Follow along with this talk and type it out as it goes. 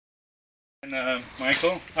And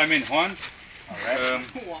Juan, All right.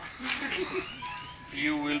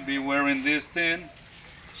 you will be wearing this thing,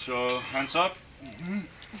 so hands up.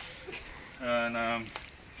 And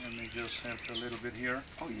let me just have a little bit here.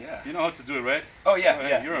 Oh yeah. You know how to do it, right? Oh yeah, Right,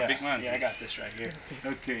 yeah. you're yeah. a big man. Yeah, I got this right here.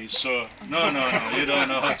 Okay, so no, you don't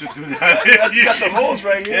know how to do that. You got the holes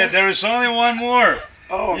right here. Yeah, there is only one more.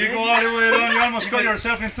 Oh, you man. go all the way down. You almost cut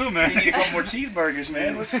yourself in two, man. You need a couple more cheeseburgers,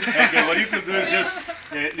 man. Okay, what you could do is just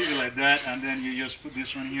leave it like that, and then you just put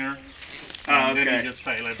this one here. And then you just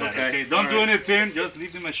tie it like that, okay? Don't do anything, just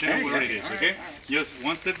leave the machine where it is, okay? Just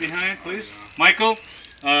one step behind, please. Michael,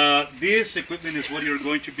 this equipment is what you're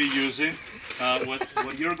going to be using.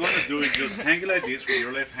 What you're going to do is just hang it like this with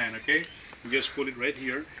your left hand, okay? You just put it right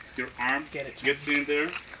here. Your arm gets in there,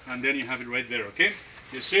 and then you have it right there, okay?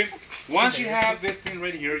 You see? Once you have this thing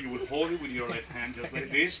right here, you will hold it with your left hand just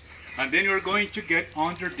like this, and then you're going to get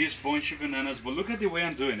under this bunch of bananas. But look at the way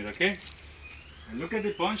I'm doing it, okay? And look at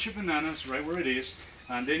the bunch of bananas right where it is,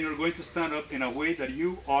 and then you're going to stand up in a way that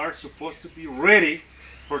you are supposed to be ready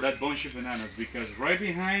for that bunch of bananas, because right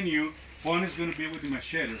behind you, Juan is going to be with the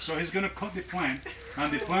machete. So he's going to cut the plant,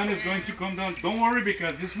 and the plant is going to come down. Don't worry,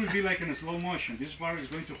 because this will be like in a slow motion. This bar is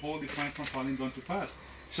going to hold the plant from falling down too fast.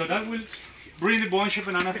 So that will bring the bunch of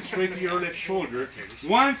bananas straight to your left shoulder.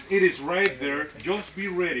 Once it is right there, just be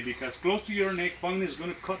ready, because close to your neck, Juan is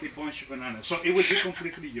going to cut the bunch of bananas. So it will be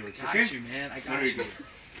completely yours, okay? Got you, man. I got There you. you go.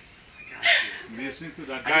 Listen to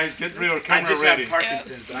that. Guys, get your camera I just ready. have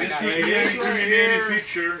Parkinson's, but I This got could be an incriminating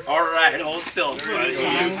picture. All right, hold still. Get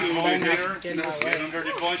under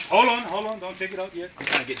the bunch. Hold on, don't take it out yet. I'm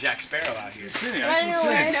trying to get Jack Sparrow out here. I can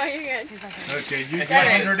No, you're good. see. Okay, you That's get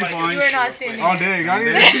it. under the bunch. You are not standing. Oh, there you go.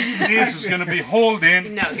 This is going to be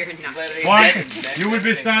holding. No, you're not. One, you will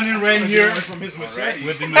be standing right here with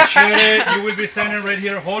the machete. You will be standing right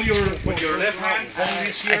here. Hold with your left hand. Hold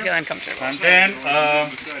this here. I feel uncomfortable. And then,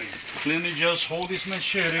 let me just hold this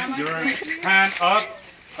machete. Your hand up.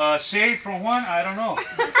 Say from Juan, I don't know.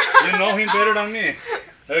 You know him better than me.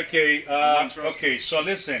 Okay. Okay. So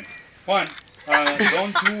listen, Juan.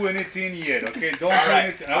 Don't do anything yet. Okay. Don't do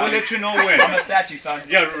anything. I will let you know when. I'm a statue, son.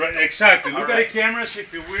 Yeah. Right. Exactly. Look at the cameras,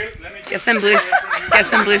 if you will. Let me just Get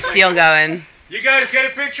some blue steel going. You guys get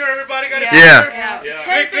a picture? Everybody got a Yeah. picture? Yeah.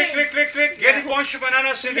 Click. Get a bunch of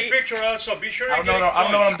bananas in the picture also. Be sure you I don't get know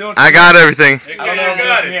what I'm doing. I got everything. Okay, I don't know you what I'm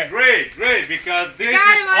got doing it. here. Great, because this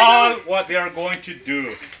is all what they are going to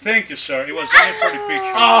do. Thank you, sir. It was only for the picture.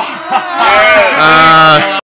 Yes.